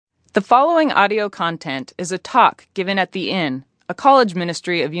The following audio content is a talk given at The Inn, a college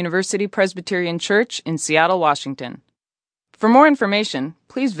ministry of University Presbyterian Church in Seattle, Washington. For more information,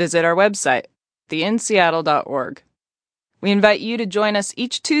 please visit our website, theinnseattle.org. We invite you to join us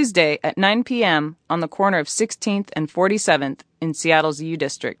each Tuesday at 9 p.m. on the corner of 16th and 47th in Seattle's U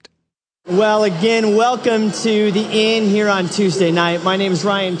District. Well, again, welcome to The Inn here on Tuesday night. My name is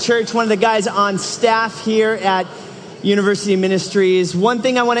Ryan Church, one of the guys on staff here at University Ministries. One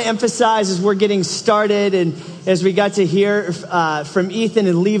thing I want to emphasize as we're getting started, and as we got to hear from Ethan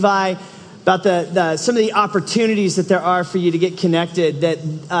and Levi about some of the opportunities that there are for you to get connected,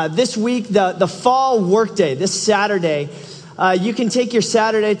 that this week, the fall workday, this Saturday, you can take your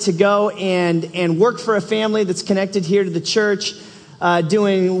Saturday to go and work for a family that's connected here to the church,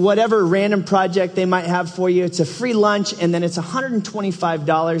 doing whatever random project they might have for you. It's a free lunch, and then it's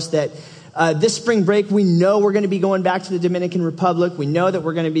 $125 that this spring break, we know we're going to be going back to the Dominican Republic. We know that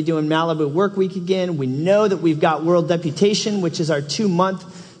we're going to be doing Malibu Work Week again. We know that we've got World Deputation, which is our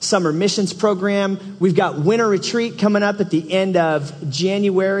 2-month summer missions program. We've got Winter Retreat coming up at the end of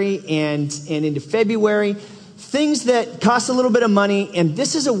January and into February. Things that cost a little bit of money, and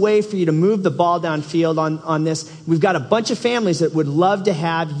this is a way for you to move the ball downfield on this. We've got a bunch of families that would love to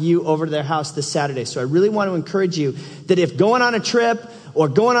have you over to their house this Saturday. So I really want to encourage you that if going on a trip or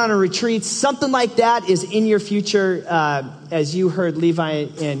going on a retreat, something like that is in your future, as you heard Levi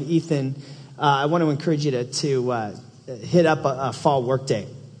and Ethan, I want to encourage you to hit up a fall workday.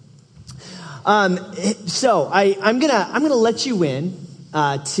 So I'm gonna let you in.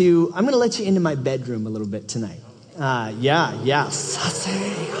 I'm going to let you into my bedroom a little bit tonight. Sassy.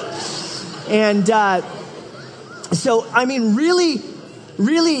 And so, I mean, really,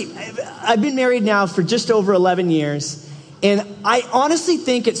 I've been married now for just over 11 years. And I honestly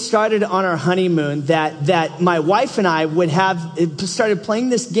think it started on our honeymoon that my wife and I would have started playing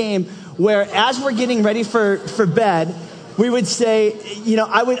this game where as we're getting ready for bed, we would say,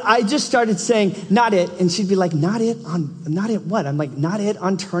 I just started saying, not it. And she'd be like, not it what? I'm like, not it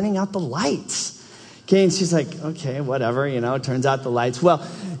on turning out the lights. Okay. And she's like, okay, whatever, turns out the lights. Well,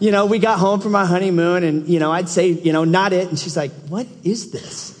 we got home from our honeymoon and, I'd say, not it. And she's like, what is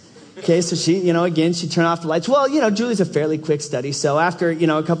this? Okay. So she, again, she'd turn off the lights. Well, Julie's a fairly quick study. So after,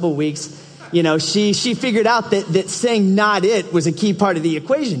 a couple of weeks, she figured out that saying not it was a key part of the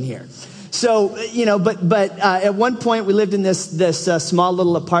equation here. So, but at one point we lived in this small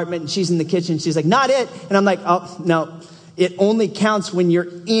little apartment and she's in the kitchen. She's like, not it. And I'm like, oh, no, it only counts when you're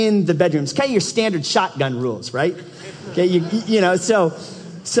in the bedroom. It's kind of your standard shotgun rules, right? Okay.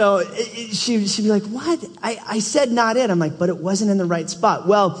 So she'd be like, what? I said not it. I'm like, but it wasn't in the right spot.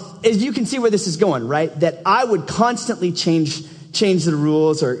 Well, as you can see where this is going, right? That I would constantly change the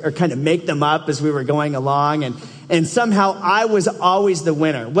rules or kind of make them up as we were going along. And somehow I was always the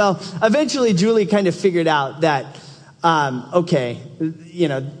winner. Well, eventually Julie kind of figured out that,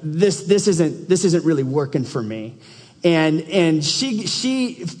 this isn't really working for me. And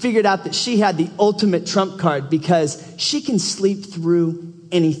she figured out that she had the ultimate trump card because she can sleep through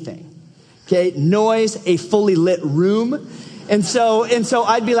anything. Okay. Noise, a fully lit room. And so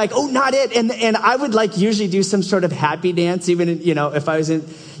I'd be like, oh, not it. And I would usually do some sort of happy dance, even, if I was in,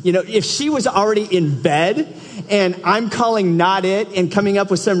 if she was already in bed and I'm calling not it and coming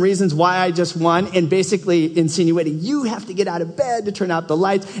up with some reasons why I just won and basically insinuating you have to get out of bed to turn out the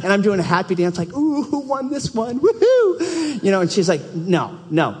lights. And I'm doing a happy dance like, ooh, who won this one? Woohoo. And she's like,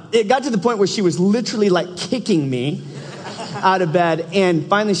 no. It got to the point where she was literally kicking me out of bed. And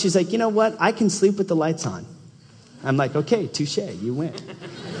finally she's like, you know what? I can sleep with the lights on. I'm like, okay, touche, you win.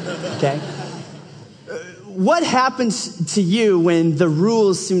 Okay? What happens to you when the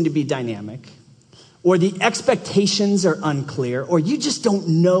rules seem to be dynamic, or the expectations are unclear, or you just don't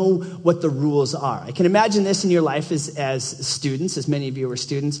know what the rules are? I can imagine this in your life as students, as many of you are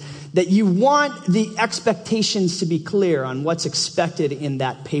students, that you want the expectations to be clear on what's expected in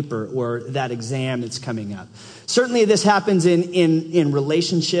that paper or that exam that's coming up. Certainly this happens in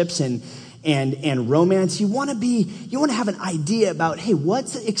relationships and romance. You want to have an idea about, hey,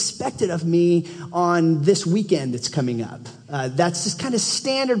 what's expected of me on this weekend that's coming up? That's just kind of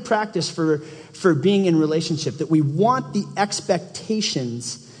standard practice for being in relationship, that we want the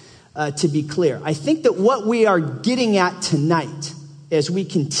expectations to be clear. I think that what we are getting at tonight as we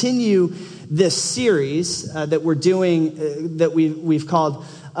continue this series that we're doing, that we've called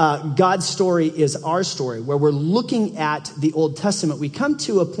God's story is our story, where we're looking at the Old Testament. We come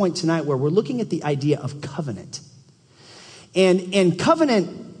to a point tonight where we're looking at the idea of covenant. And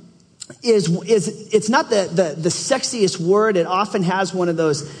covenant is it's not the sexiest word. It often has one of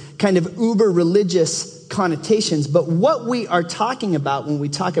those kind of uber religious connotations. But what we are talking about when we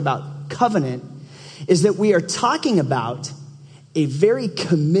talk about covenant is that we are talking about a very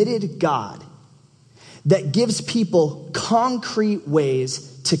committed God that gives people concrete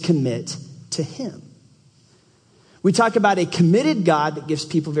ways to commit to him. We talk about a committed God that gives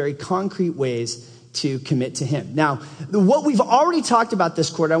people very concrete ways to commit to him. Now, what we've already talked about this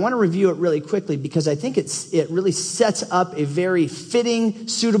quarter, I want to review it really quickly because I think it really sets up a very fitting,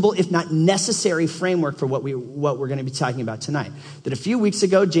 suitable, if not necessary framework for what we're going to be talking about tonight. That a few weeks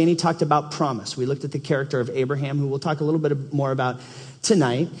ago, Janie talked about promise. We looked at the character of Abraham, who we'll talk a little bit more about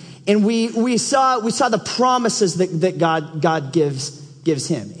tonight. And we saw the promises that God gives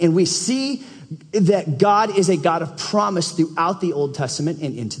him. And we see that God is a God of promise throughout the Old Testament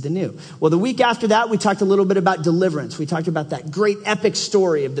and into the New. Well, the week after that, we talked a little bit about deliverance. We talked about that great epic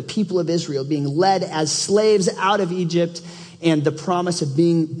story of the people of Israel being led as slaves out of Egypt and the promise of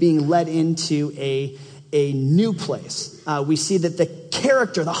being led into a new place. We see that the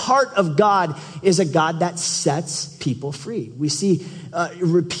character, the heart of God is a God that sets people free. We see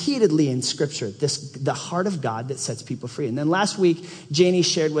repeatedly in Scripture the heart of God that sets people free. And then last week, Janie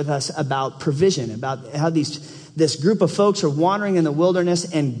shared with us about provision, about how this group of folks are wandering in the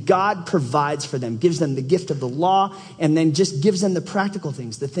wilderness and God provides for them, gives them the gift of the law, and then just gives them the practical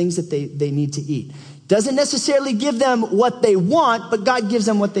things, the things that they need to eat. Doesn't necessarily give them what they want, but God gives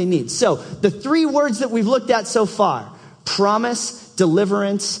them what they need. So the three words that we've looked at so far: promise,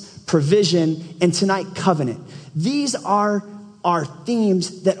 deliverance, provision, and tonight, covenant. These are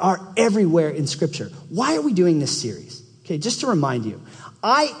themes that are everywhere in Scripture. Why are we doing this series? Okay, just to remind you,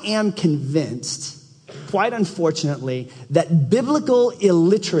 I am convinced, quite unfortunately, that biblical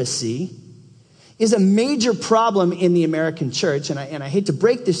illiteracy is a major problem in the American church. And I hate to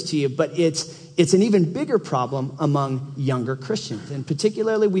break this to you, but it's an even bigger problem among younger Christians. And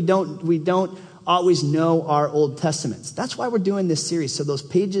particularly, we don't always know our Old Testaments. That's why we're doing this series, so those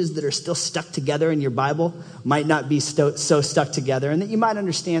pages that are still stuck together in your Bible might not be so stuck together, and that you might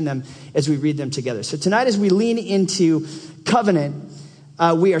understand them as we read them together. So tonight, as we lean into covenant,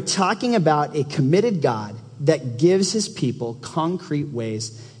 we are talking about a committed God that gives his people concrete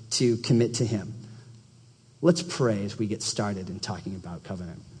ways to commit to him. Let's pray as we get started in talking about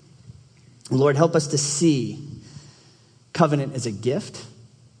covenant. Lord, help us to see covenant as a gift.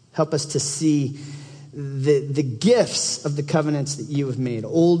 Help us to see the gifts of the covenants that you have made,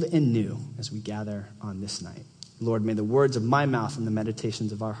 old and new, as we gather on this night. Lord, may the words of my mouth and the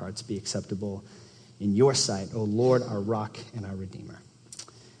meditations of our hearts be acceptable in your sight, O Lord, our rock and our redeemer.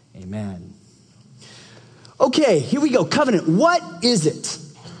 Amen. Okay, here we go. Covenant. What is it?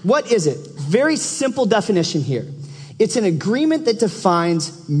 What is it? Very simple definition here. It's an agreement that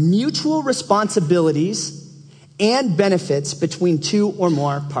defines mutual responsibilities and benefits between two or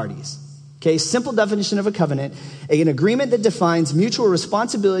more parties. Okay, simple definition of a covenant, an agreement that defines mutual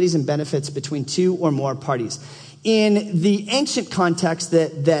responsibilities and benefits between two or more parties. In the ancient context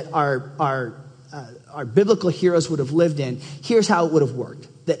that our biblical heroes would have lived in, here's how it would have worked.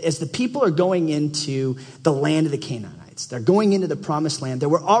 That as the people are going into the land of the Canaanites, they're going into the promised land, there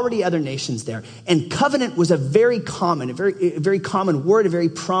were already other nations there. And covenant was a very common word, a very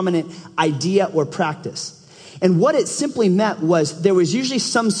prominent idea or practice. And what it simply meant was there was usually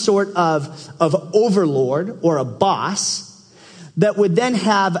some sort of overlord or a boss that would then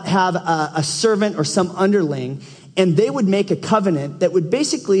have a servant or some underling, and they would make a covenant that would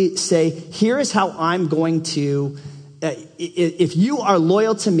basically say, here is how I'm going to, if you are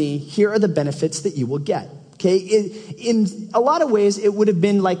loyal to me, here are the benefits that you will get. Okay, in a lot of ways, it would have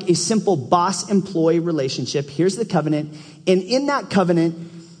been like a simple boss-employee relationship. Here's the covenant, and in that covenant,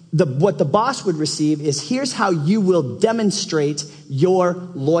 what the boss would receive is, here's how you will demonstrate your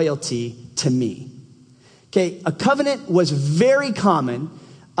loyalty to me. Okay, a covenant was very common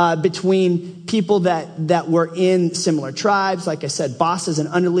between people that were in similar tribes. Like I said, bosses and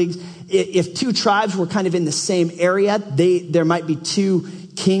underlings. If two tribes were kind of in the same area, there might be two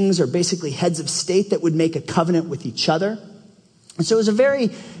kings or basically heads of state that would make a covenant with each other. And so it was a very,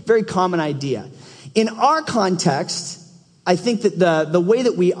 very common idea. In our context, I think that the way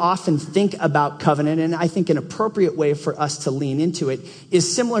that we often think about covenant, and I think an appropriate way for us to lean into it,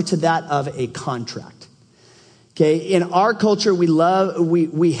 is similar to that of a contract. Okay, in our culture,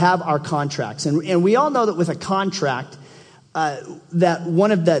 we have our contracts, and we all know that with a contract, that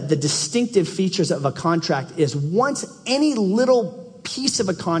one of the distinctive features of a contract is once any little piece of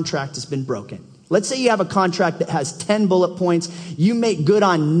a contract has been broken, Let's say you have a contract that has 10 bullet points. You make good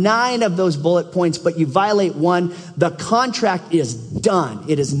on 9 of those bullet points, but you violate 1. The contract is done.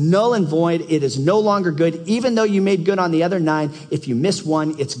 It is null and void. It is no longer good. Even though you made good on the other 9, if you miss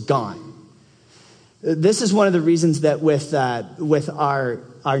 1, it's gone. This is one of the reasons that with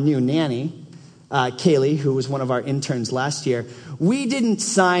our new nanny, Kaylee, who was one of our interns last year, we didn't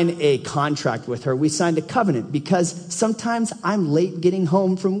sign a contract with her. We signed a covenant because sometimes I'm late getting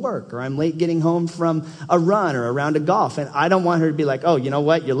home from work, or I'm late getting home from a run or a round of golf, and I don't want her to be like, oh, you know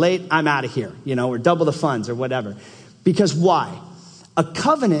what, you're late, I'm out of here, or double the funds or whatever. Because why? A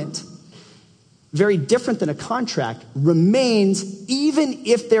covenant, very different than a contract, remains even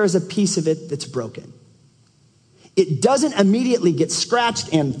if there is a piece of it that's broken. It doesn't immediately get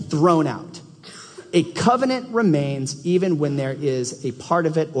scratched and thrown out. A covenant remains even when there is a part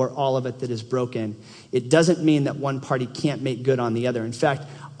of it or all of it that is broken. It doesn't mean that one party can't make good on the other. In fact,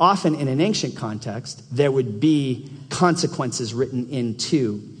 often in an ancient context, there would be consequences written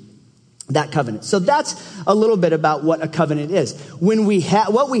into that covenant. So that's a little bit about what a covenant is. When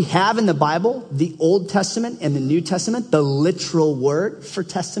what we have in the Bible, the Old Testament and the New Testament, the literal word for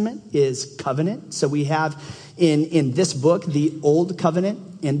testament is covenant. So we have in this book the Old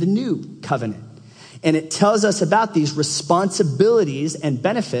Covenant and the New Covenant. And it tells us about these responsibilities and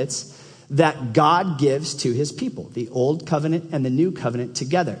benefits that God gives to his people, the Old Covenant and the New Covenant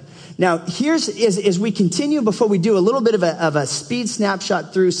together. Now, as we continue, before we do a little bit of a speed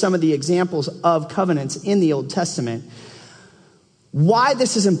snapshot through some of the examples of covenants in the Old Testament, why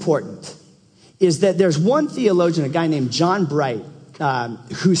this is important is that there's one theologian, a guy named John Bright,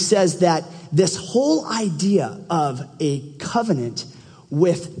 who says that this whole idea of a covenant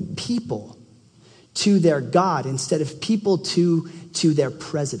with people to their God instead of people to their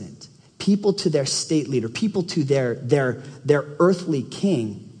president, people to their state leader, people to their earthly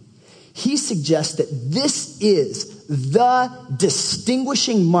king. He suggests that this is the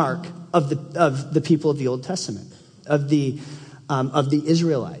distinguishing mark of the people of the Old Testament, of the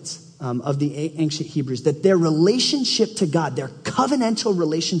Israelites, of the ancient Hebrews, that their relationship to God, their covenantal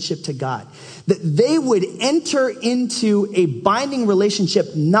relationship to God, that they would enter into a binding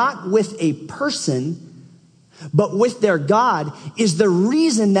relationship not with a person, but with their God, is the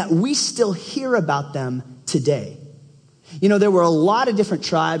reason that we still hear about them today. There were a lot of different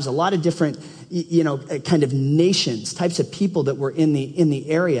tribes, a lot of different, kind of nations, types of people that were in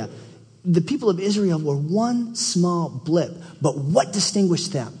the area. The people of Israel were one small blip, but what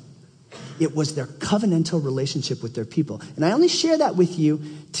distinguished them? It was their covenantal relationship with their people. And I only share that with you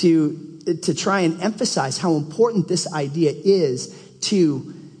to try and emphasize how important this idea is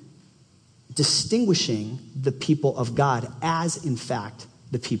to distinguishing the people of God as, in fact,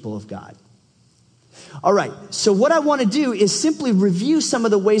 the people of God. All right, so what I want to do is simply review some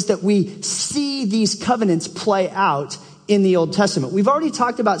of the ways that we see these covenants play out in the Old Testament. We've already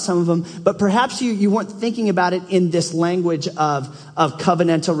talked about some of them, but perhaps you weren't thinking about it in this language of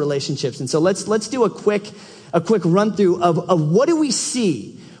covenantal relationships. And so let's do a quick run through of what do we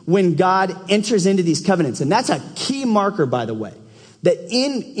see when God enters into these covenants. And that's a key marker, by the way, that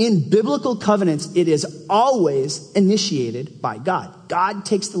in biblical covenants, it is always initiated by God. God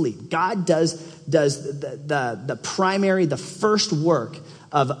takes the lead. God does the primary, the first work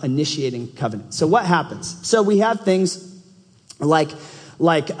of initiating covenant. So what happens? So we have things like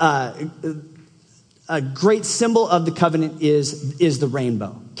a great symbol of the covenant is the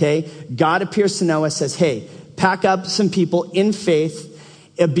rainbow. Okay, God appears to Noah, says, "Hey, pack up some people in faith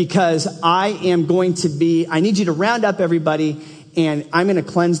because I need you to round up everybody, and I'm going to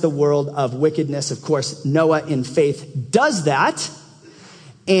cleanse the world of wickedness." Of course, Noah in faith does that.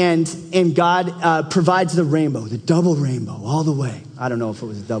 And God provides the rainbow, the double rainbow, all the way. I don't know if it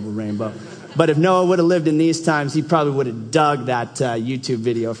was a double rainbow. But if Noah would have lived in these times, he probably would have dug that YouTube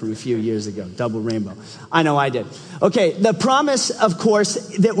video from a few years ago, double rainbow. I know I did. Okay, the promise, of course,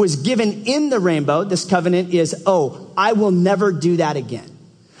 that was given in the rainbow, this covenant is, I will never do that again.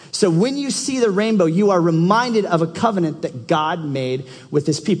 So when you see the rainbow, you are reminded of a covenant that God made with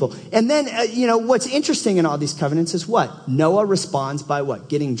his people. And then, what's interesting in all these covenants is what? Noah responds by what?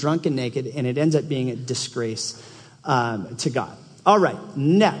 Getting drunk and naked, and it ends up being a disgrace to God. All right,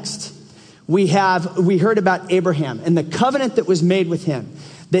 next. We heard about Abraham and the covenant that was made with him.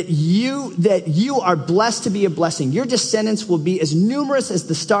 That you are blessed to be a blessing. Your descendants will be as numerous as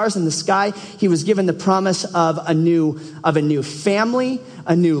the stars in the sky. He was given the promise of a new family,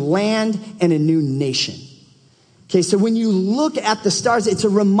 a new land, and a new nation. Okay, so when you look at the stars, it's a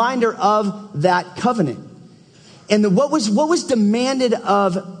reminder of that covenant. And what was demanded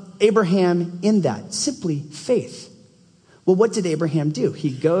of Abraham in that? Simply faith. Well, what did Abraham do? He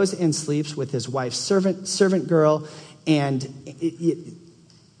goes and sleeps with his wife's servant girl, and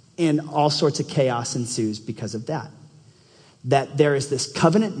all sorts of chaos ensues because of that. That there is this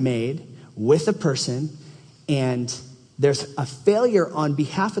covenant made with a person, and there's a failure on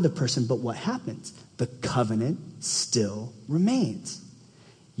behalf of the person, but what happens? The covenant still remains.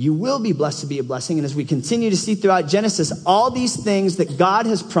 You will be blessed to be a blessing. And as we continue to see throughout Genesis, all these things that God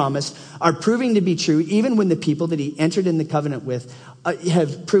has promised are proving to be true, even when the people that he entered in the covenant with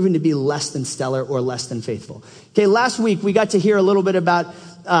have proven to be less than stellar or less than faithful. Okay, last week we got to hear a little bit about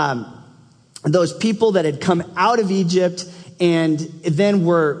those people that had come out of Egypt and then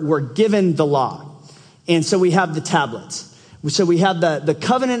were given the law. And so we have the tablets. So we have the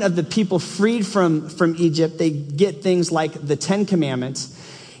covenant of the people freed from Egypt. They get things like the 10 Commandments.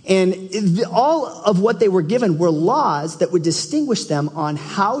 And all of what they were given were laws that would distinguish them on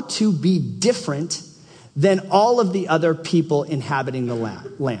how to be different than all of the other people inhabiting the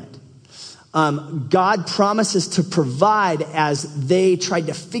land. God promises to provide as they tried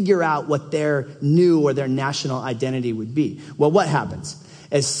to figure out what their new or their national identity would be. Well, what happens?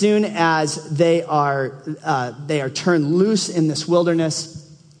 As soon as they are turned loose in this wilderness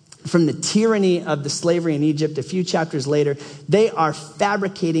from the tyranny of the slavery in Egypt, a few chapters later, they are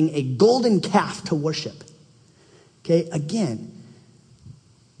fabricating a golden calf to worship. Okay, again,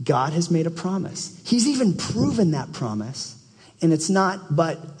 God has made a promise. He's even proven that promise. And it's not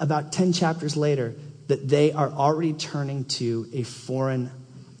but about 10 chapters later that they are already turning to a foreign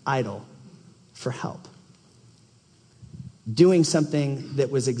idol for help. Doing something that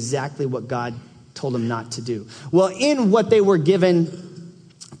was exactly what God told them not to do. Well, in what they were given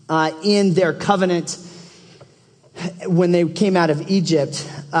in their covenant when they came out of Egypt,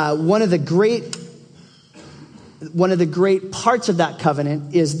 one of the great parts of that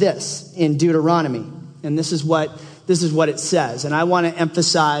covenant is this in Deuteronomy. And this is what it says. And I want to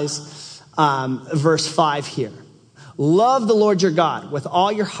emphasize verse 5 here. Love the Lord your God with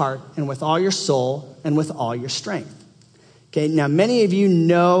all your heart and with all your soul and with all your strength. Okay, now many of you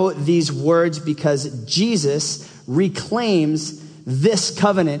know these words because Jesus reclaims this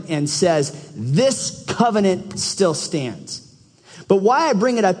covenant and says, this covenant still stands. But why I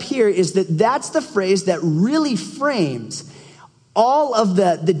bring it up here is that that's the phrase that really frames all of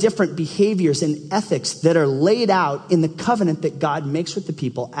the different behaviors and ethics that are laid out in the covenant that God makes with the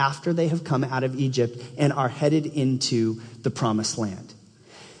people after they have come out of Egypt and are headed into the promised land.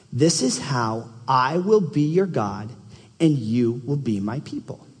 This is how I will be your God and you will be my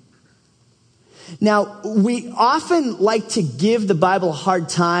people. Now, we often like to give the Bible a hard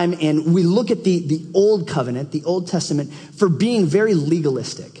time, and we look at the Old Covenant, the Old Testament, for being very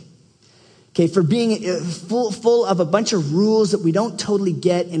legalistic. Okay, for being full of a bunch of rules that we don't totally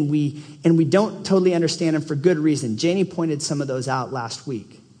get and we don't totally understand, and for good reason. Janie pointed some of those out last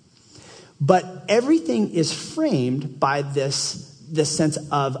week. But everything is framed by this sense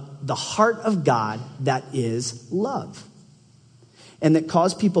of the heart of God that is love. And that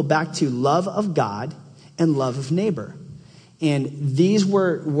calls people back to love of God and love of neighbor. And these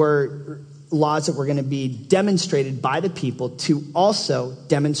were laws that were going to be demonstrated by the people to also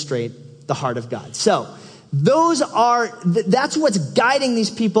demonstrate the heart of God. So that's what's guiding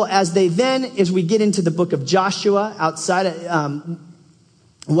these people as we get into the book of Joshua outside of,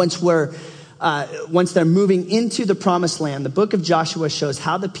 once they're moving into the promised land. The book of Joshua shows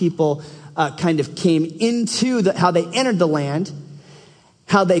how the people kind of came into how they entered the land,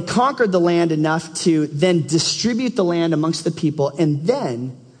 how they conquered the land enough to then distribute the land amongst the people, and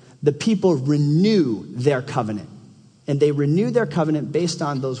then the people renew their covenant. And they renew their covenant based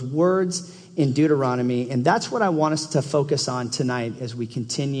on those words in Deuteronomy, and that's what I want us to focus on tonight as we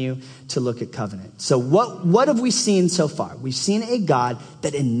continue to look at covenant. So what have we seen so far? We've seen a God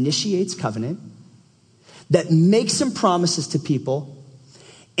that initiates covenant, that makes some promises to people,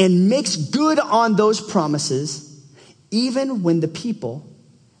 and makes good on those promises, even when the people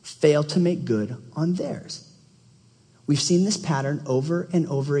fail to make good on theirs. We've seen this pattern over and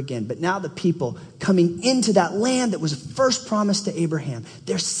over again. But now the people coming into that land that was first promised to Abraham,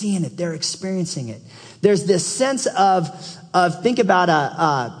 they're seeing it, they're experiencing it. There's this sense of think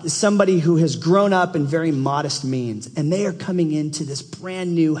about somebody who has grown up in very modest means, and they are coming into this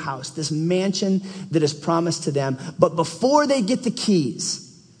brand new house, this mansion that is promised to them. But before they get the keys,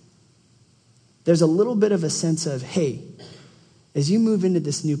 there's a little bit of a sense of, hey, as you move into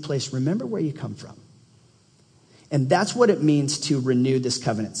this new place, remember where you come from. And that's what it means to renew this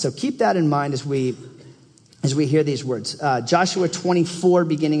covenant. So keep that in mind as we hear these words. Joshua 24,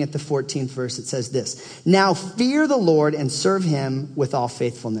 beginning at the 14th verse, it says this: Now fear the Lord and serve him with all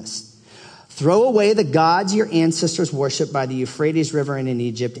faithfulness. Throw away the gods your ancestors worshipped by the Euphrates River and in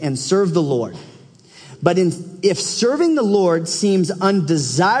Egypt and serve the Lord. But if serving the Lord seems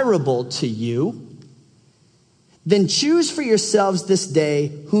undesirable to you, then choose for yourselves this day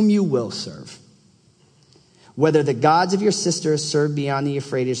whom you will serve. Whether the gods of your sisters served beyond the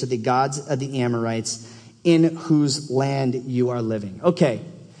Euphrates or the gods of the Amorites in whose land you are living. Okay,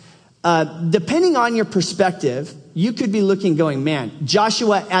 depending on your perspective, you could be looking going, man,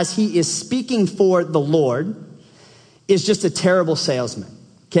 Joshua, as he is speaking for the Lord, is just a terrible salesman.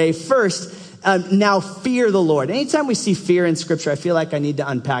 Okay, first, now fear the Lord. Anytime we see fear in Scripture, I feel like I need to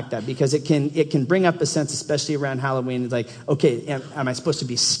unpack that because it can bring up a sense, especially around Halloween. It's like, okay, am I supposed to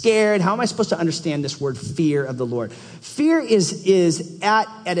be scared? How am I supposed to understand this word fear of the Lord? Fear is at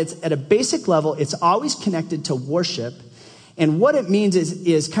a basic level, it's always connected to worship. And what it means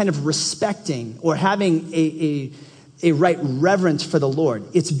is kind of respecting or having a right reverence for the Lord.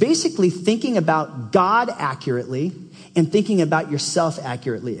 It's basically thinking about God accurately and thinking about yourself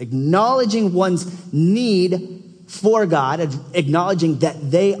accurately, acknowledging one's need for God, acknowledging that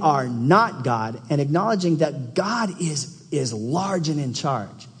they are not God, and acknowledging that God is large and in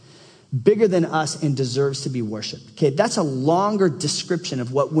charge, bigger than us and deserves to be worshiped. Okay, that's a longer description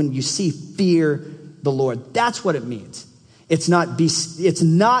of what when you see fear the Lord, that's what it means. It's not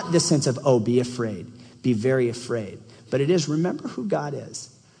the sense of, be afraid, be very afraid, but it is remember who God is.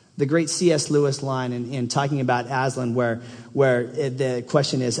 The great C.S. Lewis line in talking about Aslan where the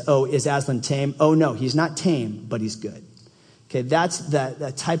question is, is Aslan tame? Oh, no, he's not tame, but he's good. Okay, that's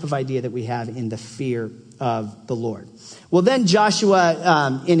the type of idea that we have in the fear of the Lord. Well, then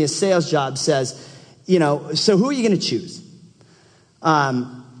Joshua, in his sales job, says, so who are you going to choose?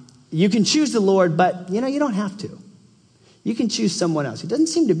 You can choose the Lord, but, you don't have to. You can choose someone else. He doesn't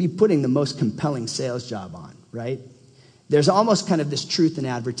seem to be putting the most compelling sales job on, right? There's almost kind of this truth in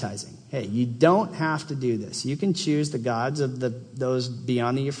advertising. Hey, you don't have to do this. You can choose the gods of those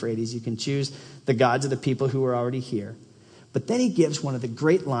beyond the Euphrates. You can choose the gods of the people who are already here. But then he gives one of the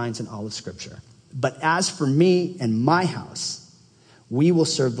great lines in all of Scripture. But as for me and my house, we will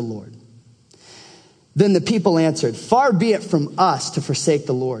serve the Lord. Then the people answered, far be it from us to forsake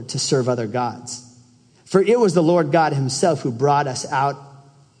the Lord, to serve other gods. For it was the Lord God himself who brought us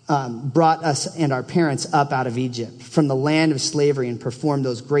and our parents up out of Egypt from the land of slavery and performed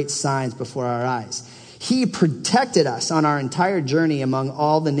those great signs before our eyes. He protected us on our entire journey among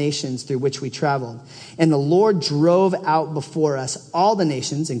all the nations through which we traveled. And the Lord drove out before us all the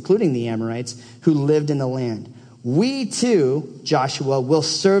nations, including the Amorites, who lived in the land. We too, Joshua, will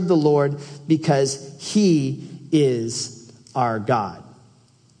serve the Lord because he is our God.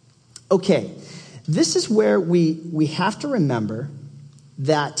 Okay, this is where we have to remember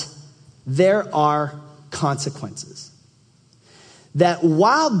that there are consequences. That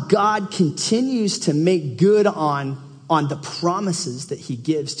while God continues to make good on the promises that he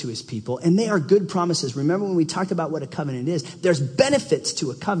gives to his people, and they are good promises. Remember when we talked about what a covenant is, there's benefits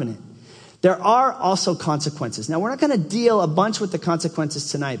to a covenant. There are also consequences. Now, we're not going to deal a bunch with the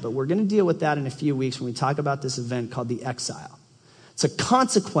consequences tonight, but we're going to deal with that in a few weeks when we talk about this event called the exile. It's a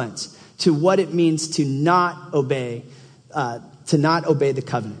consequence to what it means to not obey the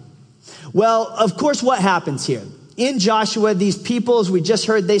covenant. Well, of course, what happens here? In Joshua, these people, as we just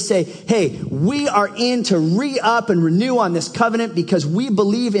heard, they say, hey, we are in to re-up and renew on this covenant because we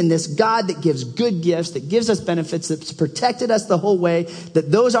believe in this God that gives good gifts, that gives us benefits, that's protected us the whole way,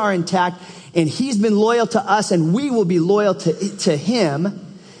 that those are intact, and he's been loyal to us, and we will be loyal to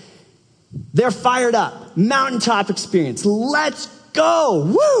him. They're fired up. Mountaintop experience. Let's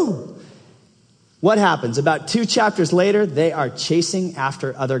go. Woo! What happens? About 2 chapters later, they are chasing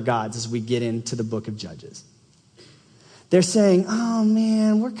after other gods as we get into the book of Judges. They're saying, oh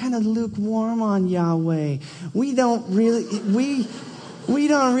man, we're kind of lukewarm on Yahweh. We don't really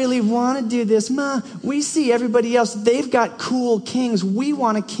want to do this. We see everybody else. They've got cool kings. We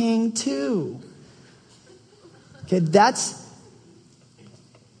want a king too. Okay, there's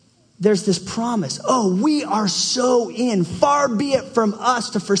this promise. Oh, we are so in. Far be it from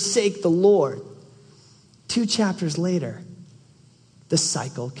us to forsake the Lord. 2 chapters later, the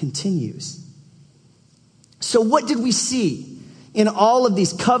cycle continues. So what did we see in all of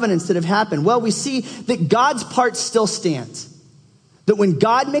these covenants that have happened? Well, we see that God's part still stands. That when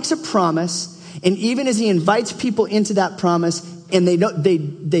God makes a promise, and even as he invites people into that promise, and they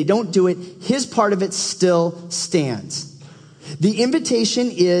don't do it, his part of it still stands. The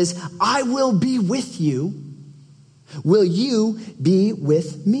invitation is, I will be with you. Will you be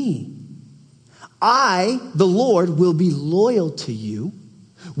with me? I, the Lord, will be loyal to you.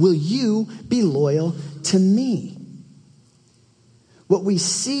 Will you be loyal to me? what we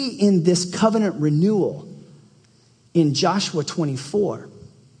see in this covenant renewal in Joshua 24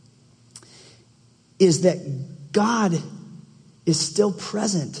 is that God is still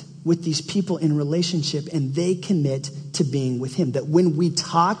present with these people in relationship, and they commit to being with him. That when we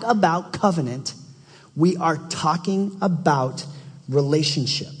talk about covenant, we are talking about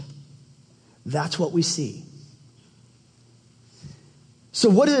relationship. That's what we see. So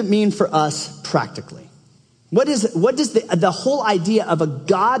what does it mean for us practically? What does the whole idea of a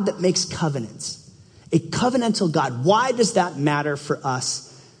God that makes covenants, a covenantal God, why does that matter for us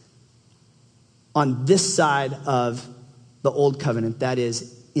on this side of the old covenant, that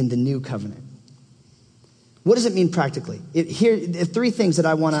is, in the new covenant? What does it mean practically? Here are three things that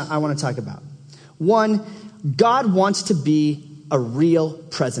I want to talk about. One, God wants to be a real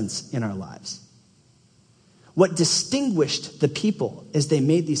presence in our lives. What distinguished the people as they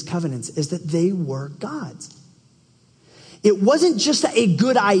made these covenants is that they were God's. It wasn't just a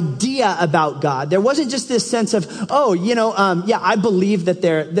good idea about God. There wasn't just this sense of, I believe that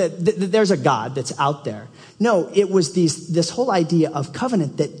there's a God that's out there. No, it was this whole idea of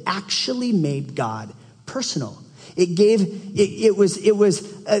covenant that actually made God personal. It was.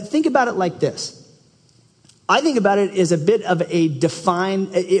 Think about it like this. I think about it as a bit of a divine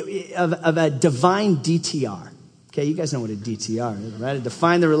DTR. Okay, you guys know what a DTR is, right?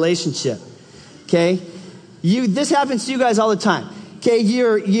 Define the relationship. Okay, this happens to you guys all the time. Okay,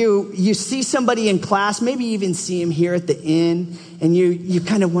 you see somebody in class, maybe even see him here at the inn, and you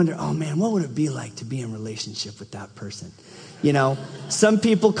kind of wonder, oh man, what would it be like to be in a relationship with that person? You know, some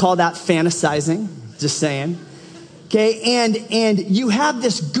people call that fantasizing. Just saying. Okay, and you have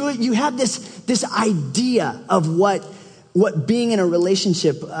this idea of what being in a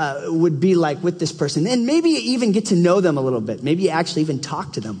relationship would be like with this person, and maybe you even get to know them a little bit. Maybe you actually even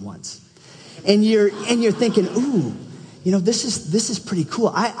talk to them once, and you're thinking, ooh, this is pretty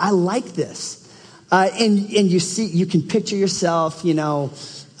cool. I like this, and you can picture yourself, going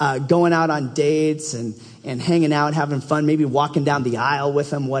out on dates and hanging out, having fun, maybe walking down the aisle with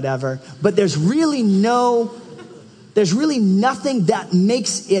them, whatever. But there's really nothing that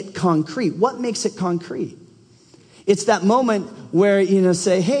makes it concrete. What makes it concrete? It's that moment where,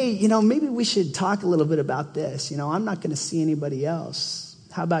 say, hey, maybe we should talk a little bit about this. I'm not going to see anybody else.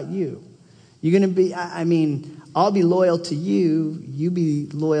 How about you? You're going to be, I'll be loyal to you. You be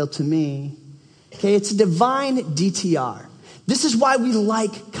loyal to me. Okay, it's a divine DTR. This is why we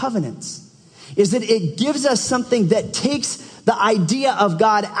like covenants, is that it gives us something that takes the idea of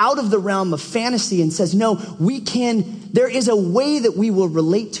God out of the realm of fantasy and says, no, there is a way that we will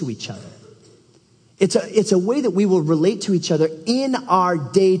relate to each other. It's a way that we will relate to each other in our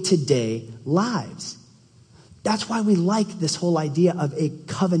day-to-day lives. That's why we like this whole idea of a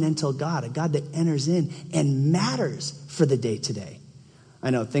covenantal God, a God that enters in and matters for the day-to-day. I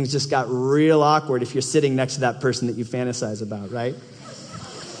know, things just got real awkward if you're sitting next to that person that you fantasize about, right?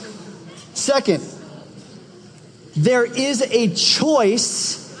 Second, there is a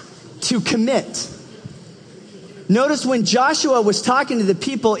choice to commit. Notice when Joshua was talking to the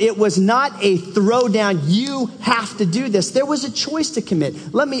people, it was not a throwdown, you have to do this. There was a choice to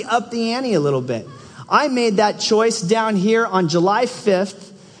commit. Let me up the ante a little bit. I made that choice down here on July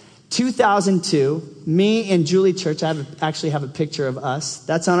 5th, 2002. Me and Julie Church, I actually have a picture of us.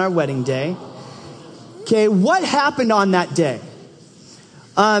 That's on our wedding day. Okay, what happened on that day?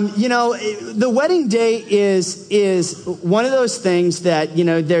 The wedding day is one of those things that,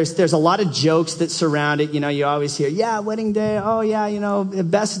 there's a lot of jokes that surround it. You always hear, yeah, wedding day. Oh yeah,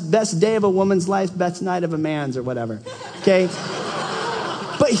 best day of a woman's life, best night of a man's or whatever. Okay.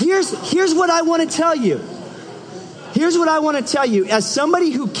 But here's what I want to tell you. Here's what I want to tell you. As somebody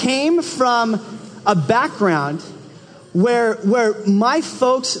who came from a background where my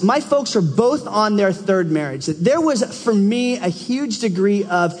folks are both on their third marriage, there was for me a huge degree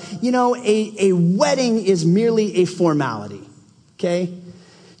of, a wedding is merely a formality. Okay?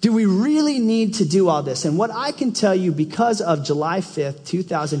 Do we really need to do all this? And what I can tell you because of July 5th,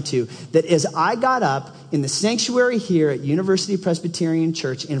 2002, that as I got up in the sanctuary here at University Presbyterian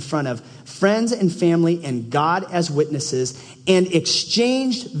Church in front of friends and family and God as witnesses and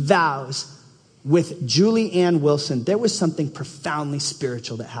exchanged vows with Julie Ann Wilson, there was something profoundly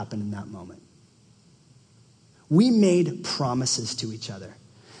spiritual that happened in that moment. We made promises to each other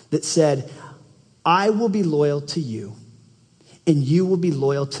that said, I will be loyal to you and you will be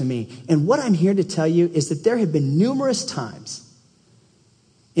loyal to me. And what I'm here to tell you is that there have been numerous times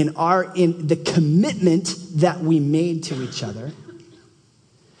in the commitment that we made to each other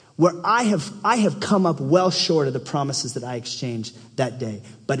where I have come up well short of the promises that I exchanged that day,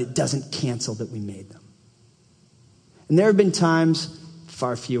 but it doesn't cancel that we made them. And there have been times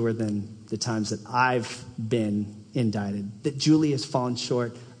far fewer than the times that I've been indicted, that Julie has fallen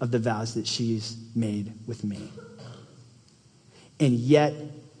short of the vows that she's made with me. And yet,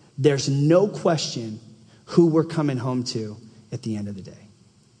 there's no question who we're coming home to at the end of the day.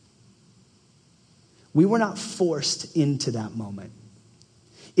 We were not forced into that moment.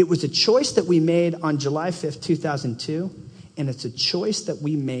 It was a choice that we made on July 5th, 2002, and it's a choice that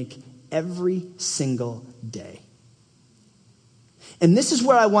we make every single day. And this is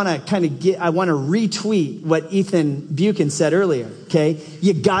where I want to retweet what Ethan Buchan said earlier, okay?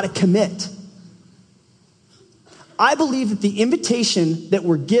 You got to commit. I believe that the invitation that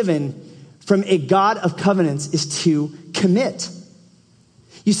we're given from a God of covenants is to commit.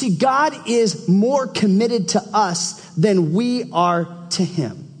 You see, God is more committed to us than we are to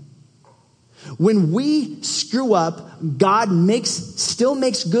him. When we screw up, God still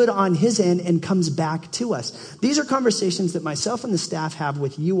makes good on his end and comes back to us. These are conversations that myself and the staff have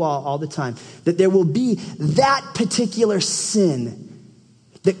with you all the time, that there will be that particular sin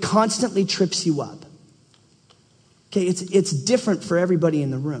that constantly trips you up. Okay, it's different for everybody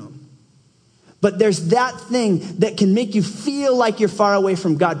in the room. But there's that thing that can make you feel like you're far away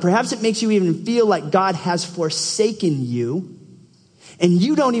from God. Perhaps it makes you even feel like God has forsaken you. And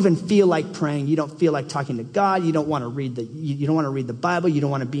you don't even feel like praying. You don't feel like talking to God. You don't want to read the Bible. You don't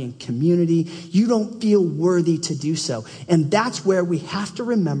want to be in community. You don't feel worthy to do so. And that's where we have to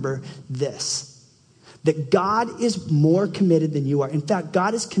remember this, that God is more committed than you are. In fact,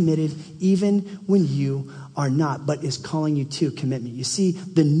 God is committed even when you are not, but is calling you to commitment. You see,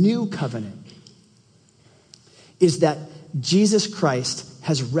 the new covenant is that Jesus Christ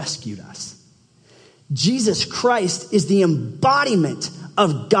has rescued us. Jesus Christ is the embodiment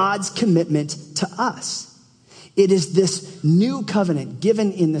of God's commitment to us. It is this new covenant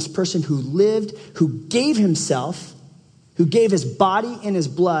given in this person who lived, who gave himself, who gave his body and his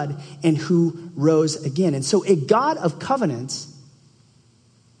blood, and who rose again. And so a God of covenants,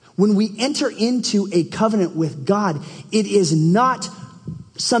 when we enter into a covenant with God, it is not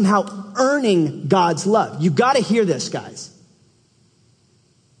somehow earning God's love. You got to hear this, guys.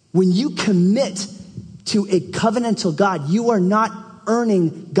 When you commit to a covenantal God, you are not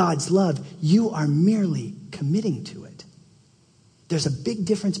earning God's love. You are merely committing to it. There's a big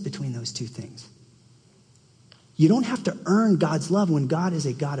difference between those two things. You don't have to earn God's love when God is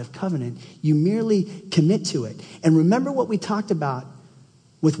a God of covenant. You merely commit to it. And remember what we talked about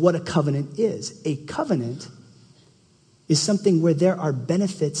with what a covenant is. A covenant is something where there are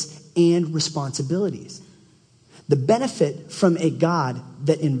benefits and responsibilities. The benefit from a God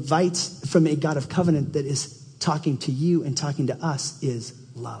that invites, from a God of covenant that is talking to you and talking to us, is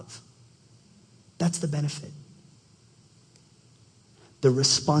love. That's the benefit. The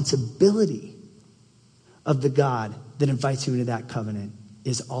responsibility of the God that invites you into that covenant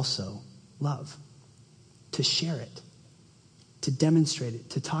is also love. To share it, to demonstrate it,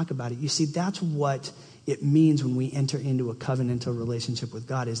 to talk about it. You see, that's what it means when we enter into a covenantal relationship with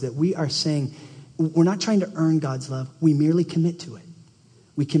God, is that we are saying, we're not trying to earn God's love. We merely commit to it.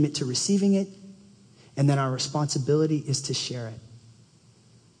 We commit to receiving it, and then our responsibility is to share it.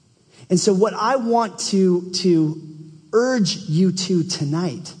 And so what I want to urge you to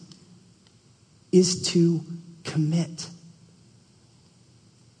tonight is to commit.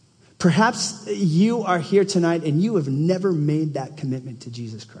 Perhaps you are here tonight and you have never made that commitment to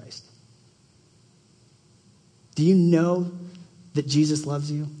Jesus Christ. Do you know that Jesus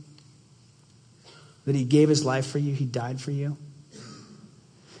loves you? That he gave his life for you, he died for you?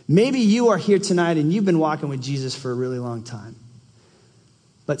 Maybe you are here tonight and you've been walking with Jesus for a really long time,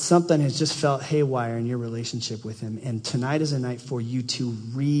 but something has just felt haywire in your relationship with him, and tonight is a night for you to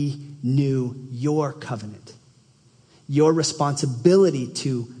renew your covenant, your responsibility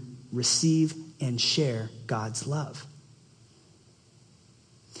to receive and share God's love.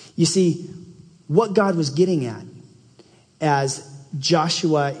 You see, what God was getting at as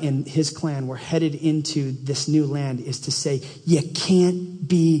Joshua and his clan were headed into this new land is to say, you can't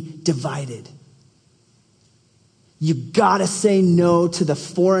be divided. You gotta say no to the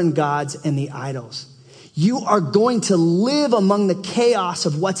foreign gods and the idols. You are going to live among the chaos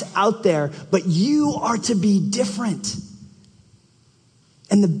of what's out there, but you are to be different.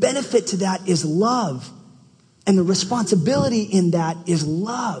 And the benefit to that is love. And the responsibility in that is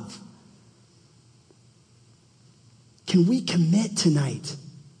love. Can we commit tonight?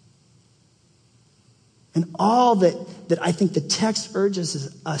 And all that I think the text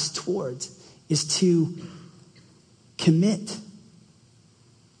urges us towards is to commit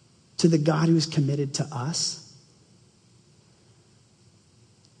to the God who is committed to us,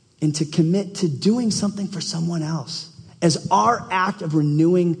 and to commit to doing something for someone else as our act of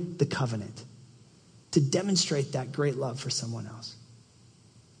renewing the covenant to demonstrate that great love for someone else.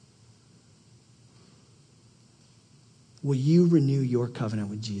 Will you renew your covenant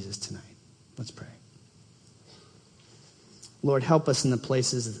with Jesus tonight? Let's pray. Lord, help us in the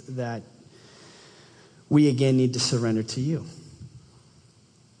places that we again need to surrender to you.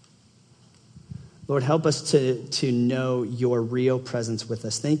 Lord, help us to know your real presence with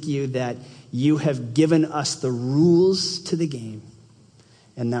us. Thank you that you have given us the rules to the game,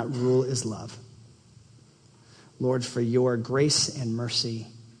 and that rule is love. Lord, for your grace and mercy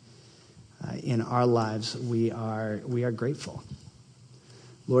in our lives, we are grateful.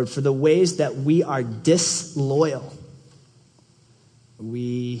 Lord, for the ways that we are disloyal,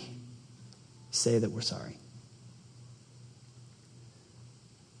 we say that we're sorry.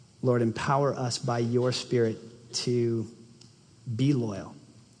 Lord, empower us by your Spirit to be loyal.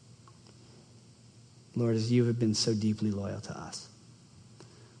 Lord, as you have been so deeply loyal to us.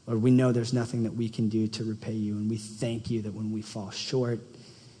 Lord, we know there's nothing that we can do to repay you, and we thank you that when we fall short,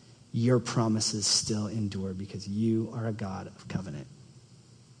 your promises still endure because you are a God of covenant.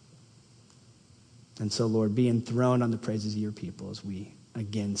 And so, Lord, be enthroned on the praises of your people as we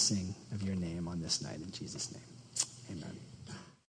again sing of your name on this night. In Jesus' name, amen.